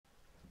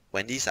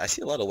Wendy's? I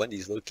see a lot of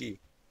Wendy's, low key.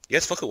 You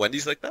guys fuck with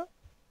Wendy's like that?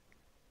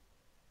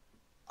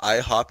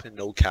 IHOP and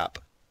no cap.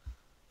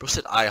 Bro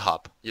said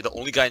IHOP. You're the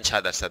only guy in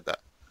chat that said that.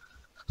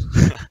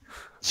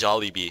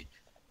 Jollibee.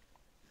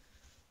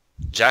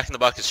 Jack in the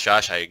Box is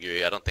trash, I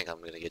agree. I don't think I'm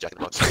gonna get Jack in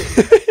the Box.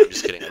 I'm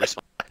just kidding.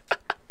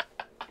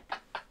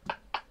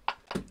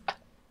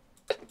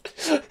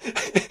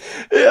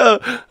 Yeah,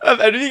 have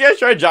any of you guys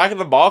tried Jack in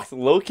the Box?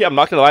 Low-key, I'm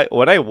not gonna lie.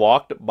 When I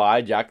walked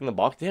by Jack in the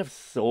Box, they have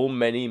so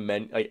many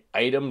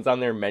items on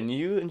their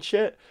menu and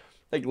shit.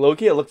 Like,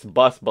 low-key, it looks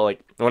bust, but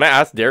like, when I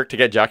asked Derek to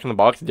get Jack in the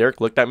Box,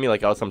 Derek looked at me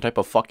like I was some type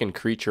of fucking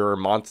creature or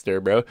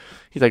monster, bro.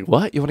 He's like,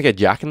 what? You wanna get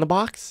Jack in the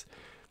Box?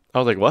 I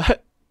was like,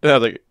 what? And I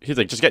was like, he's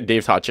like, just get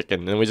Dave's Hot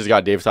Chicken. And then we just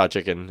got Dave's Hot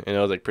Chicken, and it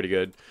was like pretty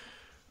good.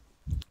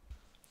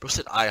 Bro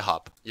said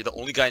IHOP. You're the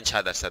only guy in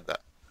chat that said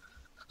that.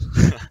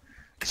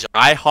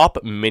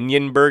 IHOP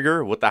Minion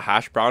Burger with the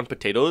hash brown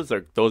potatoes,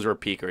 like those were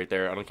peak right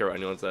there. I don't care what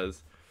anyone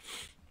says.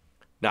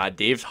 Nah,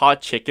 Dave's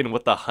Hot Chicken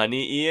with the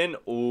honey, Ian.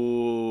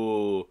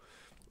 Ooh.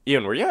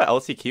 Ian, were you at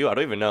LCQ? I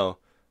don't even know.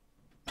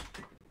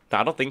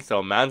 Nah, I don't think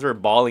so. Mans were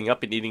balling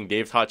up and eating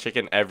Dave's Hot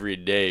Chicken every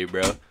day,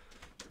 bro.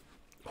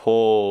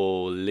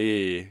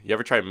 Holy. You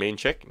ever tried main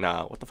chick?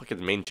 Nah, what the fuck is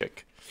main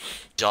chick?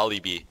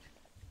 Jollibee.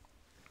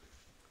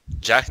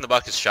 Jack in the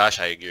Box is trash,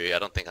 I agree. I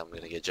don't think I'm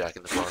gonna get Jack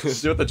in the Box.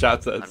 See what the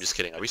chat says. I'm just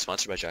kidding. Are we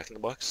sponsored by Jack in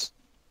the Box?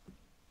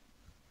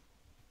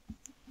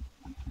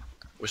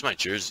 Where's my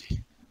jersey?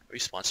 Are we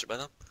sponsored by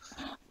them?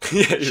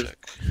 Yeah.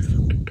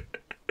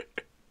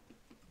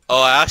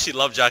 Oh, I actually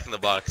love Jack in the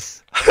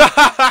Box. No,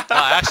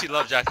 I actually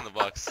love Jack in the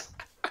Box.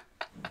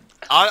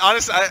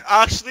 Honestly,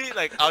 I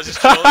was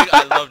just trolling.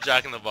 I love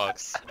Jack in the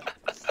Box.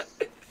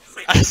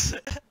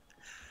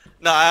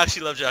 No, I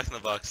actually love Jack in the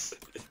Box.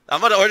 I'm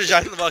gonna order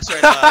Jack in the Box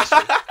right now,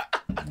 actually.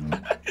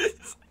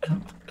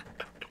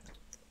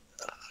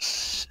 Oh,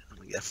 shit, I'm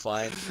gonna get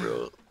fined,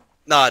 bro.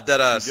 Nah,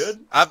 deadass. You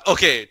good?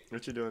 Okay.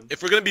 What you doing?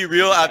 If we're gonna be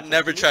real, I've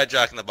never tried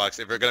Jack in the Box.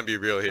 If we're gonna be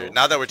real here,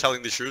 now that we're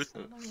telling the truth,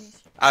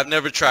 I've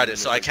never tried it,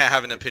 so I can't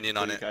have an opinion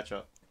on it. Catch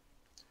up.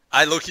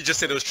 I low-key just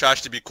said it was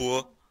trash to be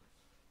cool.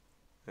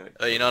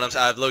 You know what I'm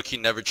saying? I've low-key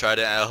never tried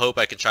it, and I hope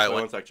I can try it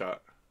one. One sec,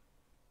 chat.